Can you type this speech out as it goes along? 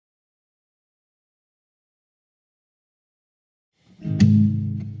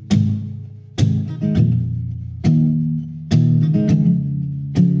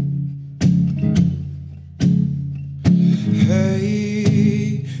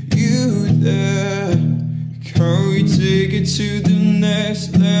it to the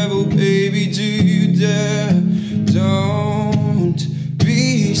next level, baby, do you dare? Don't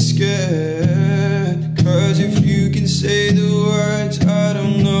be scared, 'cause if you can say the words, I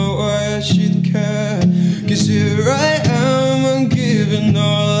don't know why I should care. 'Cause here I am, I'm giving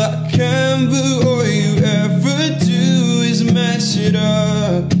all I can, but all you ever do is mess it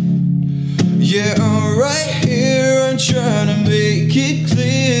up. Yeah, I'm right here, I'm trying to make it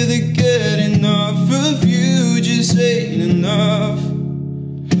clear that getting enough of you just ain't enough.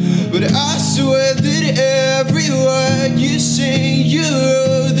 But I swear that every word you sing, you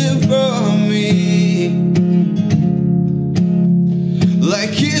wrote it for me,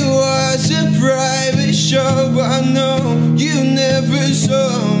 like it was a private show, but I know you never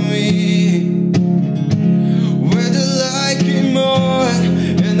saw me. When the light came on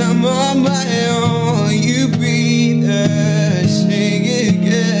and I'm on my own, you be there, sing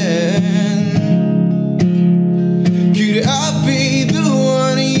again. Could I be the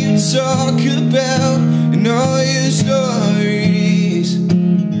one you talk about in all your stories?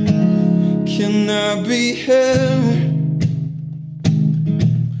 Can I be him?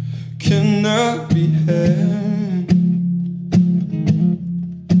 Can I be him?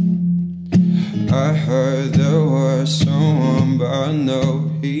 I heard there was someone, but I know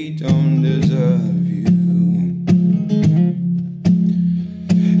he don't deserve you.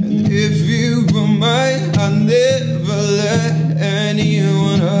 And if you were mine, I'd never let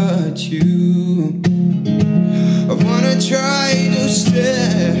anyone hurt you. I wanna try those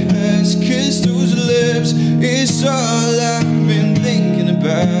stairs, kiss those lips, it's all I've been thinking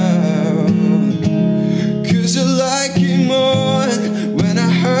about. 'Cause the light came on when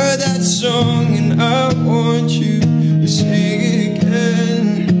I heard that song, and I want you to sing again.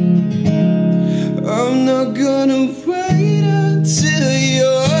 I'm not gonna wait until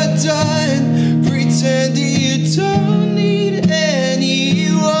you're done pretending you don't need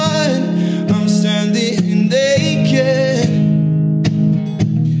anyone. I'm standing naked,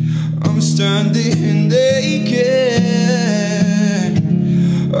 I'm standing naked.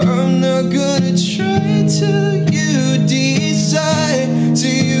 I'm not gonna try till you decide,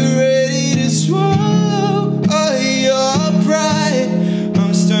 till you're ready to swallow all your pride.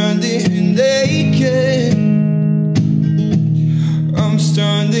 I'm standing naked, I'm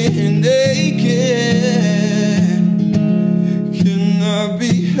standing naked. Can I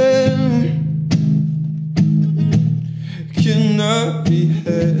be him? Can I be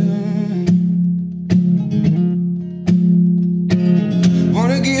him?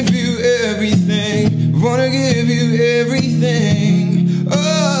 Wanna give you everything, wanna give you everything. Oh,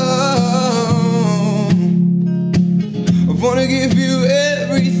 I wanna give you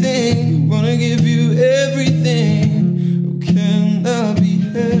everything, wanna give you everything. Oh, can I be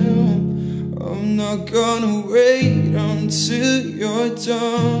him? I'm not gonna wait until you're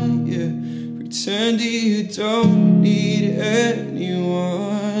done, yeah, pretending you don't need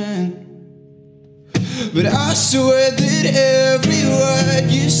anyone. But I swear that every word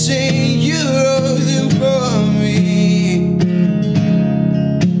you sing, you wrote it for me,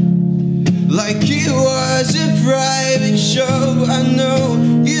 like it was a private show. I know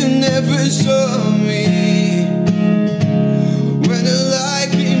you never saw me. When the light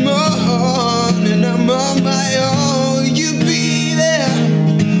came on and I'm on my own, you be there,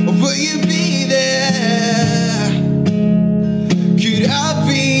 will you be there? Could I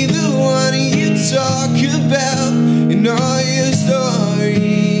be the one you talk about in all your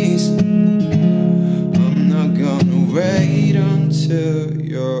stories? I'm not gonna wait until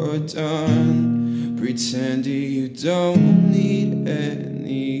you're done pretending you don't need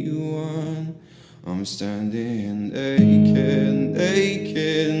anyone. I'm standing naked,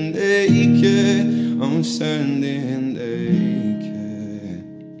 naked, naked. I'm standing